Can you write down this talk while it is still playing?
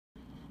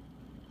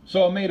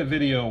So I made a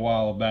video a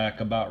while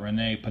back about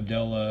Renee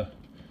Padilla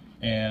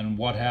and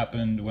what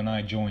happened when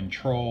I joined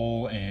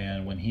Troll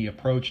and when he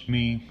approached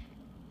me.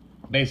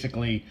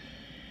 Basically,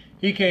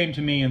 he came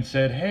to me and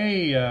said,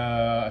 "Hey,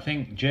 I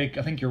think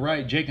you're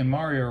right. Jake and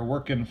Mario are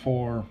working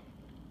for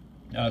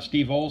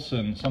Steve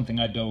Olson, something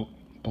I don't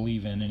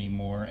believe in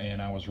anymore,"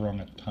 and I was wrong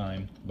at the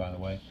time, by the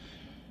way.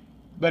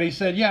 But he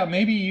said, "Yeah,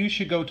 maybe you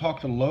should go talk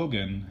to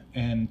Logan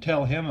and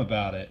tell him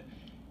about it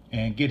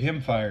and get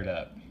him fired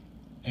up."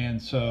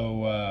 And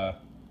so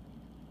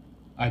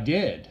I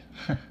did.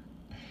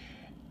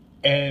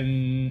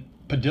 And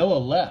Padilla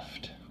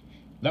left.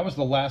 That was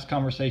the last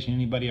conversation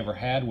anybody ever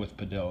had with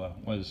Padilla,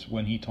 was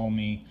when he told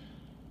me,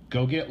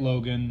 go get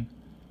Logan,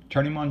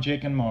 turn him on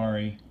Jake and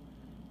Mari,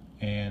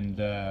 and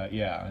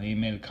yeah, he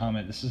made a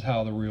comment, this is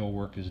how the real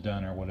work is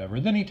done or whatever.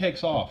 Then he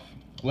takes off,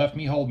 left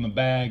me holding the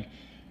bag.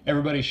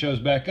 Everybody shows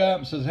back up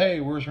and says,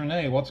 hey, where's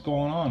Renee? What's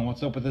going on?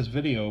 What's up with this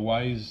video?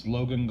 Why is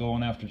Logan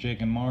going after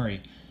Jake and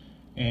Mari?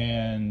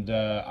 And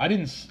I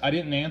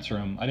didn't answer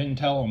him. I didn't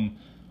tell him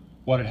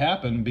what had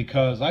happened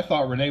because I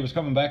thought Renee was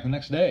coming back the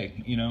next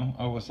day. You know,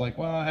 I was like,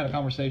 well, I had a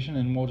conversation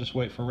and we'll just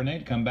wait for Renee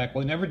to come back.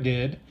 Well, he never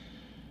did.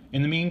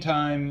 In the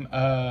meantime,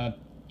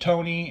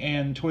 Tony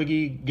and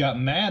Twiggy got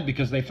mad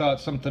because they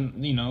thought something,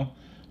 you know,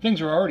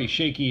 things were already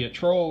shaky at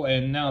Troll,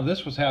 and now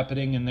this was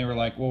happening, and they were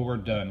like, well, we're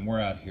done.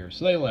 We're out here.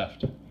 So they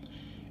left.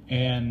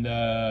 And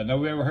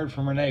nobody ever heard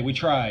from Renee. We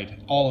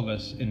tried. All of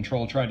us in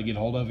Troll tried to get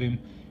hold of him.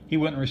 He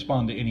wouldn't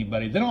respond to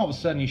anybody. Then all of a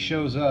sudden he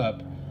shows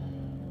up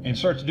and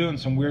starts doing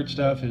some weird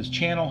stuff. His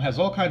channel has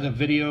all kinds of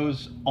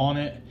videos on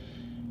it,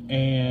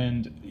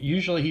 and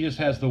usually he just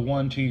has the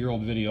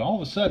 1-2-year-old video. All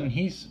of a sudden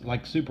he's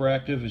like super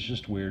active. It's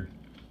just weird.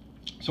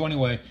 So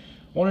anyway,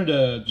 wanted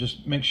to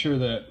just make sure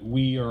that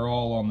we are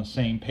all on the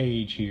same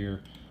page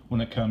here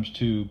when it comes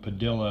to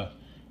Padilla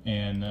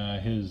and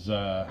his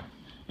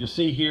you'll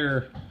see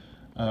here,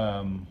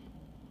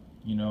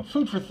 you know,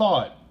 food for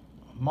thought.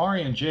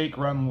 Mari and Jake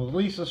run with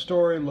Lisa's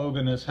story.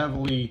 Logan is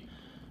heavily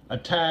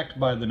attacked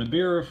by the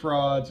Nibiru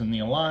frauds and the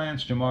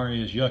Alliance.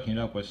 Jamari is yucking it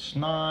up with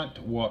snot.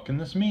 What can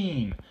this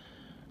mean?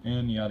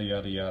 And yada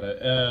yada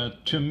yada.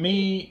 To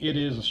me, it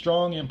is a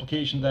strong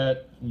implication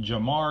that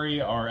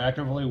Jamari are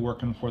actively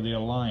working for the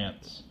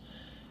Alliance.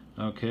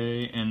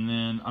 Okay, and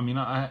then, I mean,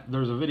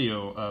 there's a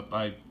video up.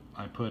 I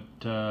put,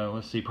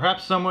 let's see,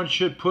 perhaps someone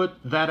should put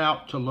that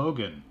out to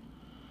Logan.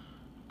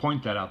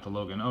 Point that out to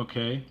Logan.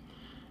 Okay.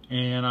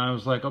 And I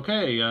was like,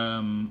 okay,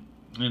 and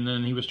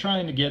then he was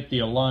trying to get the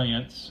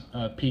Alliance,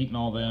 Pete and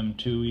all them,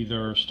 to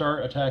either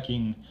start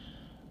attacking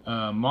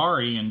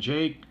Mari and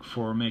Jake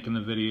for making the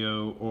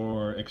video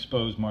or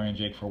expose Mari and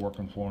Jake for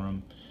working for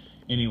him.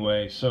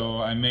 Anyway, so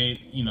I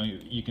made, you know,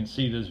 you can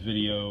see this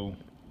video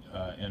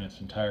in its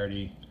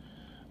entirety.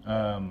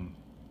 But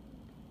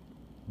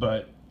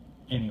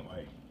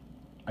anyway,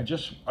 I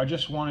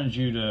just wanted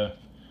you to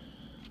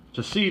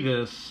see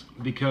this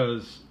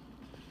because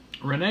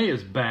Renee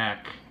is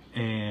back.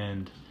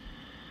 And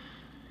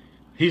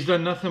he's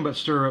done nothing but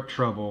stir up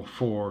trouble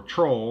for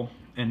Troll,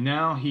 and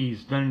now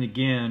he's done it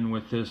again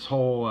with this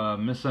whole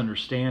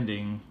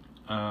misunderstanding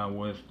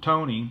with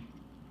Tony,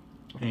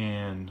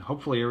 and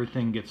hopefully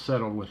everything gets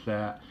settled with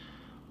that.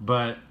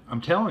 But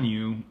I'm telling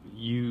you,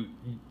 you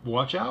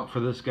watch out for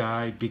this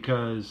guy,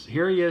 because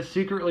here he is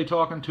secretly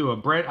talking to a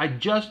brand. I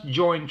just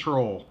joined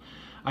Troll.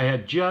 I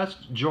had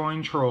just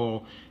joined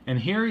Troll, and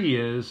here he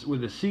is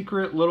with a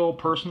secret little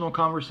personal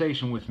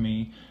conversation with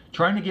me,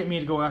 trying to get me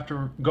to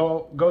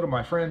go to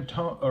my friend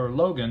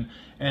Logan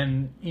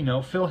and, you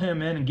know, fill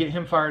him in and get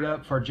him fired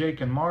up for Jake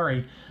and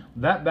Mari.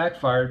 That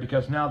backfired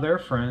because now they're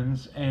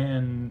friends,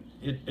 and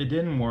it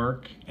didn't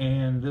work.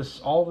 And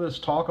all this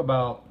talk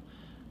about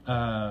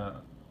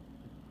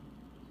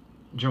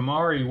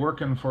Jamari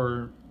working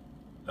for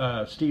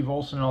Steve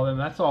Olson and all them,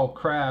 that's all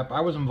crap.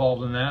 I was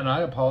involved in that, and I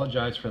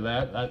apologize for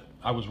that.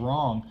 I was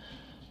wrong.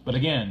 But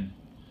again,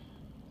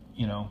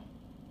 you know,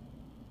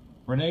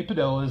 Renee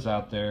Padilla is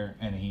out there,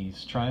 and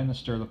he's trying to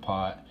stir the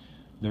pot.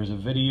 There's a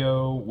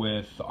video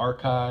with the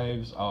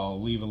archives.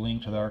 I'll leave a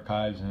link to the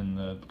archives in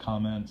the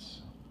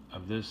comments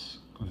of this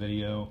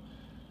video.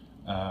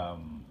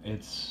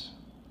 It's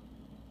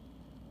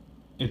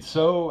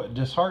so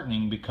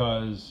disheartening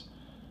because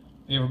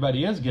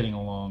everybody is getting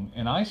along,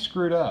 and I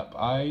screwed up.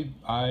 I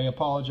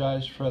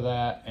apologize for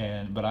that,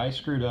 but I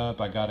screwed up.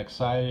 I got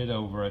excited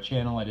over a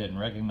channel I didn't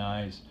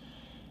recognize,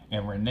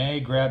 and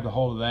Renee grabbed a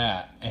hold of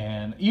that.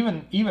 And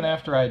even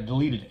after I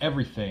deleted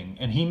everything,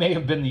 and he may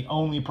have been the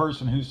only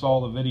person who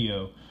saw the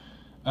video,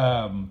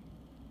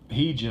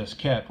 he just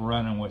kept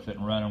running with it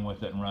and running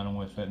with it and running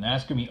with it, and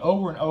asking me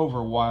over and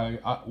over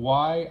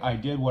why I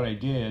did what I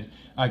did.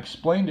 I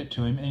explained it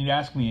to him, and he'd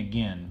ask me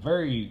again.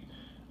 Very,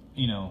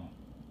 you know,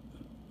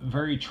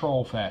 very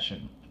Troll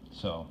fashion.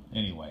 So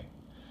anyway,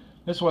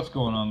 this is what's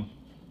going on.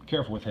 Be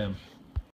careful with him.